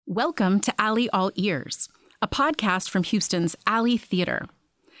Welcome to Alley All Ears, a podcast from Houston's Alley Theater.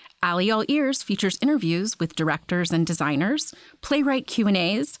 Alley All Ears features interviews with directors and designers, playwright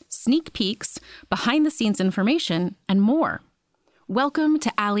Q&As, sneak peeks, behind-the-scenes information, and more. Welcome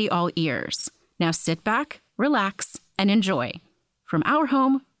to Alley All Ears. Now sit back, relax, and enjoy. From our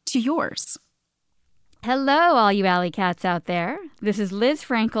home to yours. Hello, all you alley cats out there. This is Liz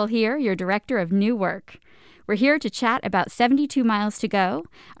Frankel here, your director of new work. We're here to chat about 72 Miles to Go,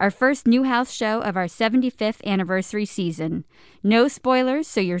 our first Newhouse show of our 75th anniversary season. No spoilers,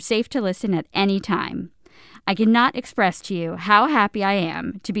 so you're safe to listen at any time. I cannot express to you how happy I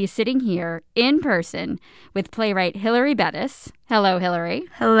am to be sitting here in person with playwright Hilary Bettis. Hello, Hilary.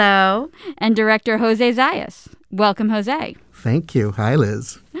 Hello. And director José Zayas. Welcome, José. Thank you. Hi,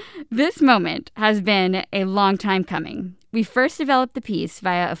 Liz. This moment has been a long time coming. We first developed the piece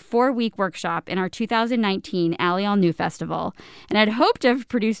via a 4-week workshop in our 2019 Alley All New Festival, and I'd hoped to have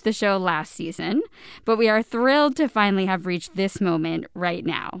produced the show last season, but we are thrilled to finally have reached this moment right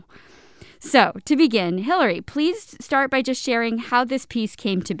now. So, to begin, Hilary, please start by just sharing how this piece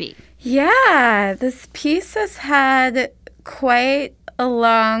came to be. Yeah, this piece has had quite a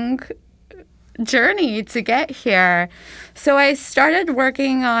long journey to get here. So I started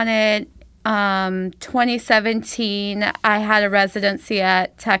working on it 2017. I had a residency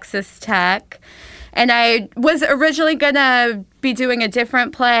at Texas Tech, and I was originally going to be doing a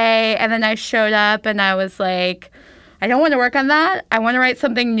different play, and then I showed up and I was like, I don't want to work on that. I want to write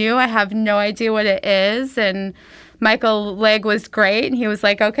something new. I have no idea what it is. And Michael Legg was great, and he was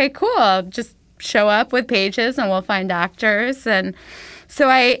like, okay, cool. Just show up with pages and we'll find actors. And so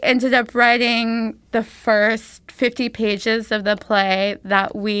I ended up writing the first 50 pages of the play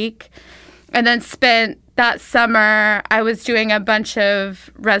that week, and then spent that summer, I was doing a bunch of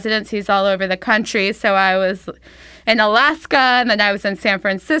residencies all over the country. So I was in Alaska, and then I was in San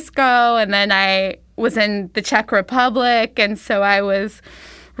Francisco, and then I was in the Czech Republic. And so I was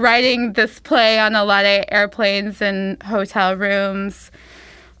writing this play on a lot of airplanes and hotel rooms.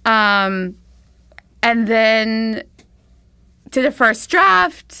 And then did a first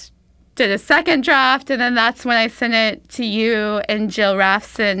draft, did a second draft, and then that's when I sent it to you and Jill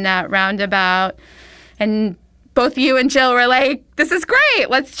Raffson at Roundabout. And both you and Jill were like, this is great.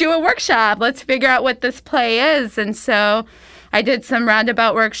 Let's do a workshop. Let's figure out what this play is. And so I did some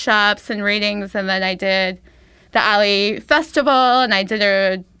Roundabout workshops and readings, and then I did the Alley Festival, and I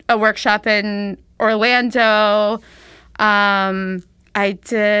did a workshop in Orlando.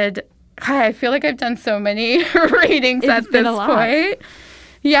 I feel like I've done so many readings at this point.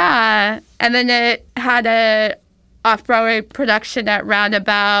 Yeah. And then it had a off-Broadway production at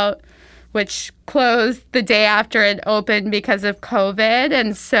Roundabout, which closed the day after it opened because of COVID.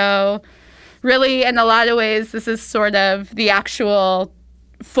 And so really, in a lot of ways, this is sort of the actual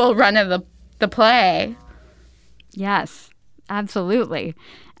full run of the play. Yes, absolutely.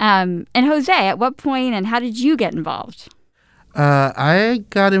 And José, at what point and how did you get involved? I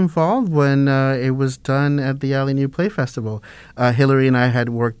got involved when it was done at the Alley New Play Festival. Hilary and I had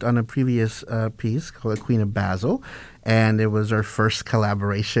worked on a previous piece called The Queen of Basil, and it was our first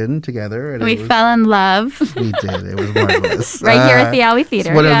collaboration together. And we fell in love. We did. It was marvelous. Right here at the Alley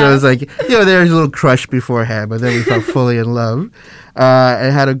Theater. It's one of those, there was a little crush beforehand, but then we fell fully in love.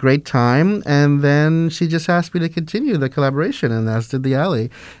 And had a great time, and then she just asked me to continue the collaboration, and as did the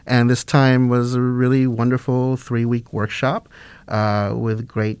Alley. And this time was a really wonderful 3-week workshop with a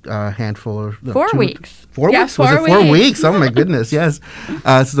great handful of... 4 weeks. 4 weeks? Was it 4 weeks? Oh, my goodness, yes.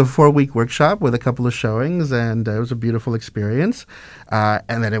 It's a 4-week workshop with a couple of showings, and it was a beautiful experience.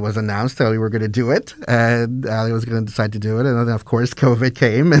 And then it was announced that we were going to do it, and Alley was going to decide to do it. And then, of course, COVID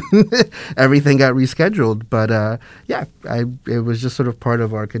came, and everything got rescheduled. But, it was just sort of part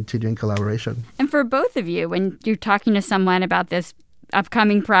of our continuing collaboration. And for both of you, when you're talking to someone about this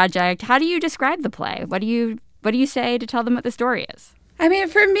upcoming project, how do you describe the play? What do you say to tell them what the story is? I mean,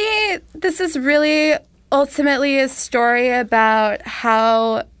 for me, this is really ultimately a story about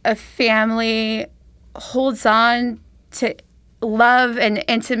how a family holds on to love and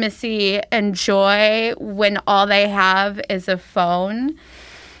intimacy and joy when all they have is a phone.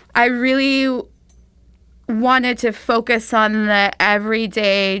 I really wanted to focus on the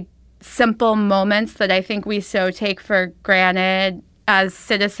everyday simple moments that I think we so take for granted as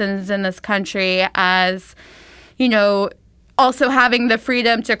citizens in this country, as, also having the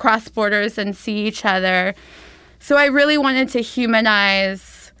freedom to cross borders and see each other. So I really wanted to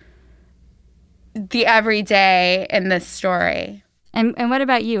humanize the everyday in this story. And what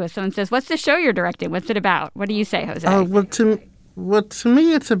about you? If someone says, what's the show you're directing? What's it about? What do you say, José? To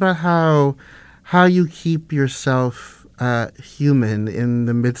me, it's about how you keep yourself human in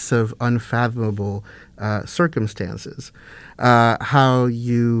the midst of unfathomable circumstances. How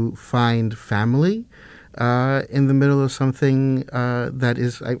you find family in the middle of something that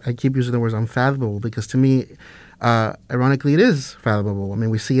is, I keep using the words unfathomable because to me, ironically, it is fathomable. I mean,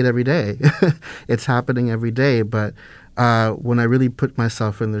 we see it every day. It's happening every day. But when I really put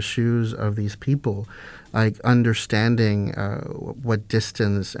myself in the shoes of these people, like understanding what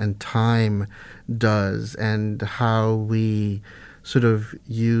distance and time does and how we sort of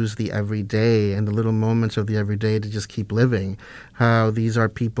use the everyday and the little moments of the everyday to just keep living, how these are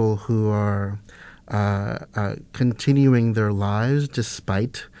people who are continuing their lives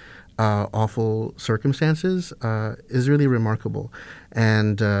despite awful circumstances is really remarkable.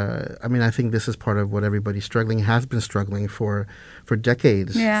 And I mean, I think this is part of what everybody's has been struggling for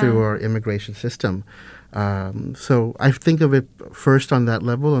decades through our immigration system. So I think of it first on that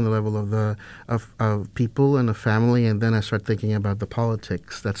level, on the level of people and a family, and then I start thinking about the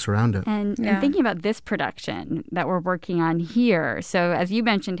politics that surround it. And thinking about this production that we're working on here. So as you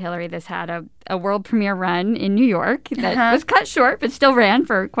mentioned, Hilary, this had a world premiere run in New York that was cut short, but still ran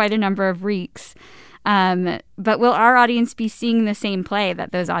for quite a number of weeks. But will our audience be seeing the same play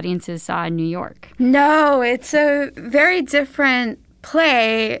that those audiences saw in New York? No, it's a very different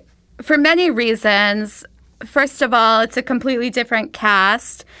play for many reasons. First of all, it's a completely different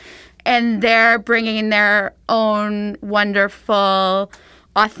cast, and they're bringing their own wonderful,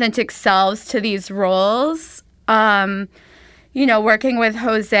 authentic selves to these roles. Working with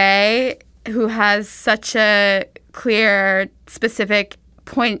José, who has such a clear, specific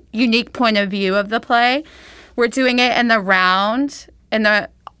unique point of view of the play. We're doing it in the round. In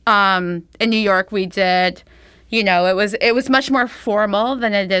New York, we did. It was much more formal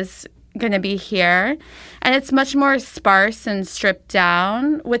than it is going to be here. And it's much more sparse and stripped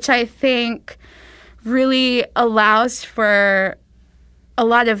down, which I think really allows for a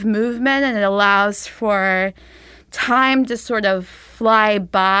lot of movement, and it allows for time to sort of fly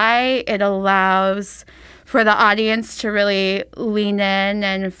by. It allows for the audience to really lean in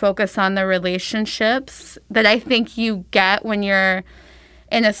and focus on the relationships that I think you get when you're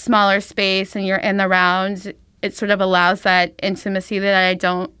in a smaller space and you're in the round. It sort of allows that intimacy that I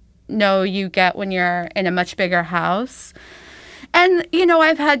don't know you get when you're in a much bigger house. And,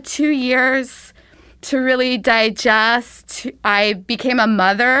 I've had 2 years to really digest. I became a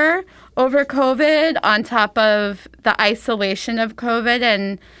mother over COVID on top of the isolation of COVID,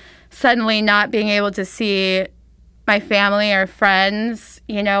 and suddenly not being able to see my family or friends.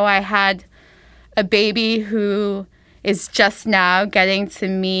 I had a baby who is just now getting to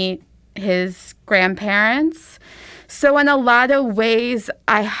meet his grandparents. So in a lot of ways,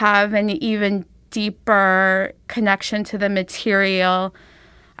 I have an even deeper connection to the material.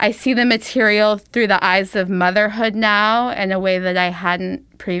 I see the material through the eyes of motherhood now in a way that I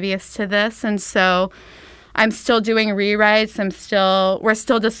hadn't previous to this. And so I'm still doing rewrites. We're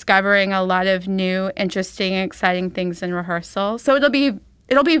still discovering a lot of new, interesting, exciting things in rehearsal. So it'll be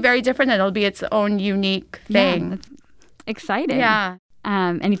very different. It'll be its own unique thing. Yeah, that's exciting. Yeah.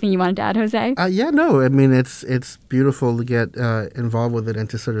 Anything you wanted to add, José? No. I mean, it's beautiful to get involved with it and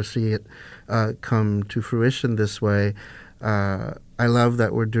to sort of see it come to fruition this way. I love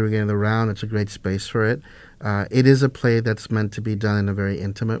that we're doing it in the round. It's a great space for it. It is a play that's meant to be done in a very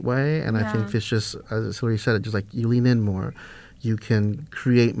intimate way, and I think it's just, as Hilary said, it's just like you lean in more. You can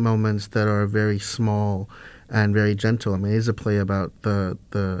create moments that are very small and very gentle. I mean, it is a play about the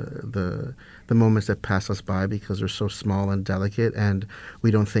moments that pass us by because they're so small and delicate, and we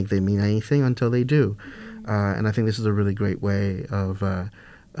don't think they mean anything until they do. And I think this is a really great way of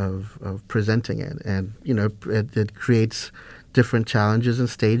presenting it, and it creates different challenges in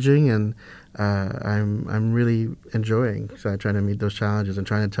staging, and I'm really enjoying trying to meet those challenges and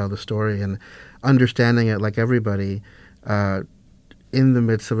trying to tell the story and understanding it like everybody. In the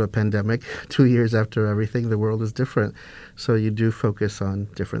midst of a pandemic, 2 years after everything, the world is different. So you do focus on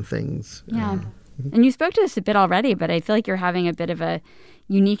different things. Yeah. And you spoke to this a bit already, but I feel like you're having a bit of a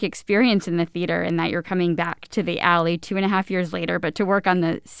unique experience in the theater in that you're coming back to the Alley 2.5 years later, but to work on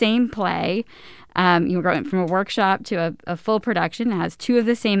the same play. You're going from a workshop to a full production. It has 2 of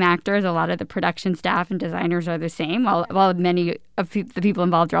the same actors. A lot of the production staff and designers are the same, while many of the people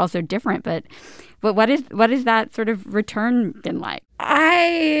involved are also different. But what is that sort of return been like?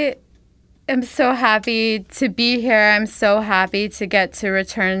 I am so happy to be here. I'm so happy to get to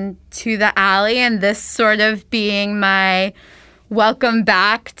return to the Alley, and this sort of being my welcome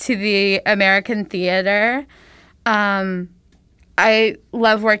back to the American theater. I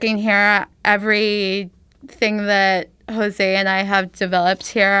love working here. Everything that José and I have developed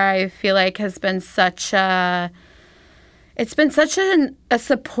here, I feel like has been such a it's been such a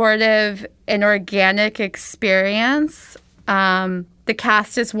supportive and organic experience. The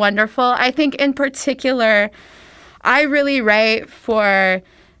cast is wonderful. I think in particular, I really write for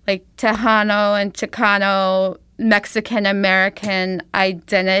like Tejano and Chicano Mexican-American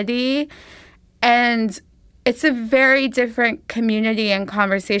identity. And it's a very different community and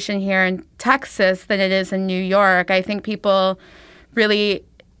conversation here in Texas than it is in New York. I think people really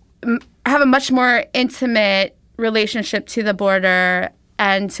have a much more intimate relationship to the border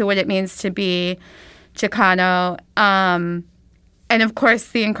and to what it means to be Chicano. And of course,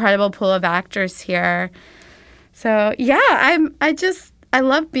 the incredible pool of actors here. So yeah, I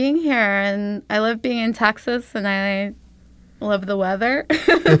love being here, and I love being in Texas, and I love the weather.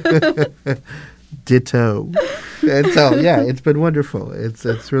 Ditto. And so yeah, it's been wonderful.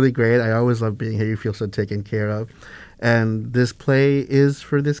 It's really great. I always love being here. You feel so taken care of. And this play is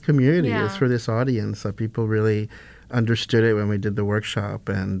for this community. Yeah. It's for this audience. People really understood it when we did the workshop,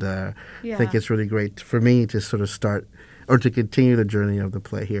 and I think it's really great for me to sort of start or to continue the journey of the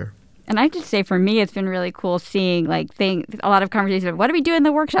play here. And I just say for me, it's been really cool seeing a lot of conversations of what do we do in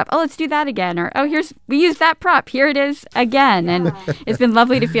the workshop? Oh, let's do that again. Or, oh, we used that prop. Here it is again. And it's been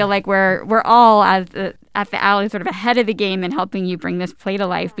lovely to feel like we're all at the Alley sort of ahead of the game in helping you bring this play to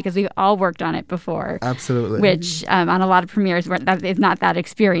life, because we've all worked on it before. Absolutely. Which on a lot of premieres, that is not that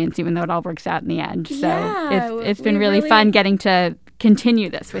experience, even though it all works out in the end. So it's been really fun getting to continue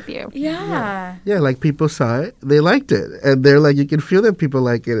this with you. Yeah. Yeah, like people saw it, they liked it. And they're like, you can feel that people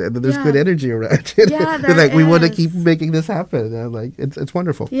like it, and there's good energy around it. Yeah, they're like, we want to is. keep making this happen. And like, it's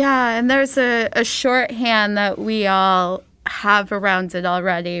wonderful. Yeah, and there's a shorthand that we all have around it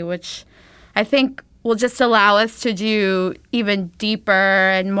already, which I think will just allow us to do even deeper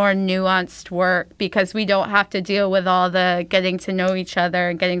and more nuanced work, because we don't have to deal with all the getting to know each other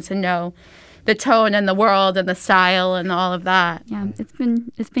and getting to know the tone and the world and the style and all of that. Yeah,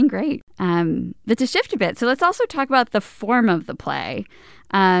 it's been great. But to shift a bit, so let's also talk about the form of the play.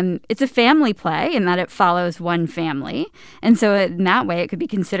 It's a family play in that it follows one family. And so in that way, it could be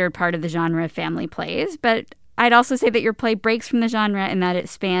considered part of the genre of family plays. But I'd also say that your play breaks from the genre in that it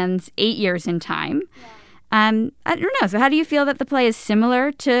spans 8 years in time. I don't know. So how do you feel that the play is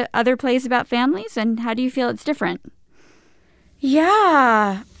similar to other plays about families, and how do you feel it's different?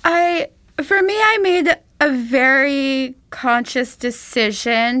 Yeah, for me, I made a very conscious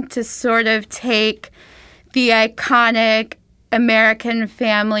decision to sort of take the iconic American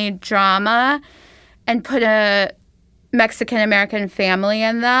family drama and put a Mexican-American family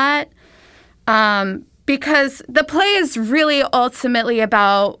in that. Because the play is really ultimately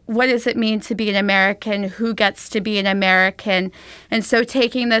about what does it mean to be an American, who gets to be an American. And so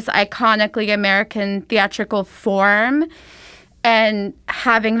taking this iconically American theatrical form and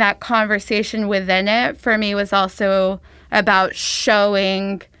having that conversation within it, for me, was also about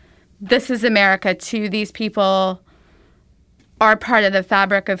showing this is America too. These people are part of the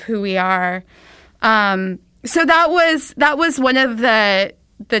fabric of who we are. So that was one of the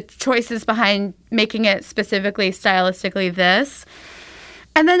choices behind making it specifically stylistically this.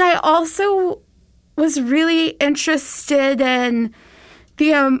 And then I also was really interested in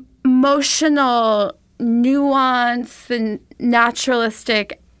the emotional nuance and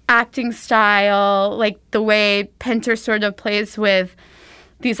naturalistic acting style, like the way Pinter sort of plays with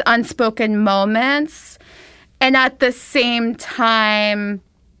these unspoken moments. And at the same time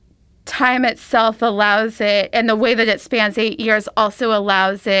itself allows it, and the way that it spans 8 years also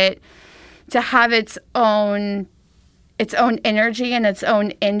allows it to have its own energy and its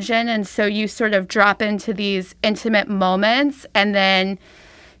own engine. And so you sort of drop into these intimate moments, and then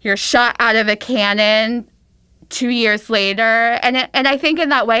you're shot out of a cannon 2 years later. And I think in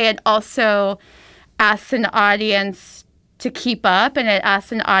that way it also asks an audience to keep up, and it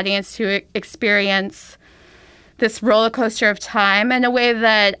asks an audience to experience this roller coaster of time in a way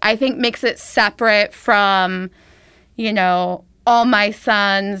that I think makes it separate from, All My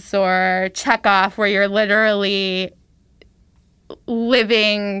Sons or Chekhov, where you're literally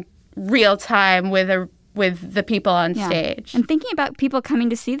living real time with the people on stage. And thinking about people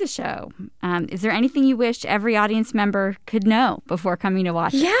coming to see the show, is there anything you wish every audience member could know before coming to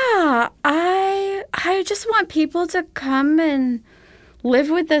watch it? Yeah, I just want people to come and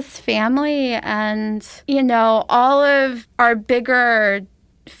live with this family, and, all of our bigger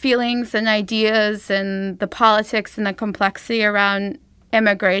feelings and ideas and the politics and the complexity around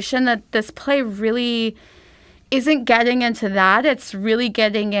immigration, that this play really isn't getting into that. It's really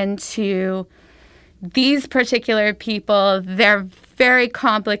getting into these particular people, their very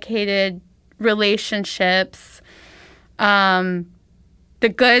complicated relationships, the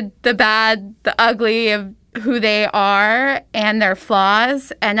good, the bad, the ugly of who they are and their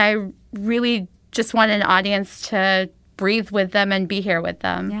flaws. And I really just want an audience to breathe with them and be here with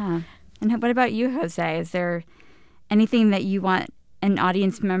them. Yeah. And what about you, José? Is there anything that you want an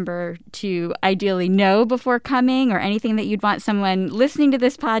audience member to ideally know before coming, or anything that you'd want someone listening to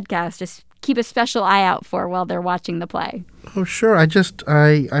this podcast to keep a special eye out for while they're watching the play? Oh, sure. I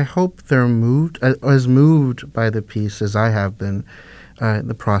hope they're as moved by the piece as I have been,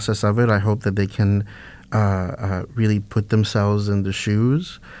 the process of it. I hope that they can really put themselves in the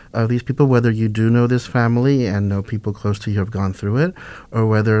shoes of these people, whether you do know this family and know people close to you have gone through it, or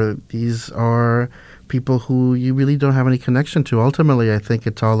whether these are people who you really don't have any connection to. Ultimately, I think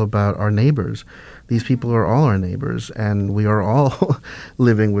it's all about our neighbors. These people are all our neighbors, and we are all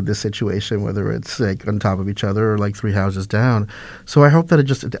living with this situation, whether it's like on top of each other or like 3 houses down. So I hope that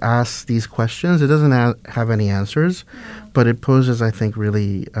it asks these questions. It doesn't have any answers, but it poses, I think,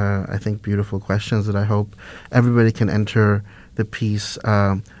 really, beautiful questions that I hope everybody can enter the piece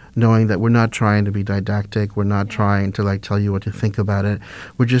knowing that we're not trying to be didactic. We're not trying to tell you what to think about it.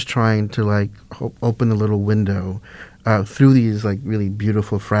 We're just trying to open a little window through these really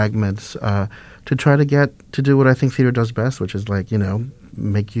beautiful fragments to try to get to do what I think theater does best, which is make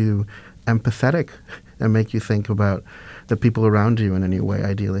you empathetic and make you think about the people around you in a new way,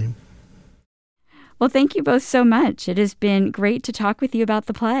 ideally. Well, thank you both so much. It has been great to talk with you about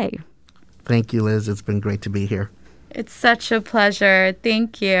the play. Thank you, Liz. It's been great to be here. It's such a pleasure.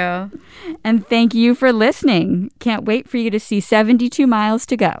 Thank you. And thank you for listening. Can't wait for you to see 72 Miles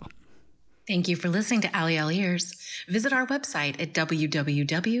to Go. Thank you for listening to Alley All Ears. Visit our website at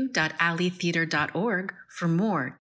www.alleytheater.org for more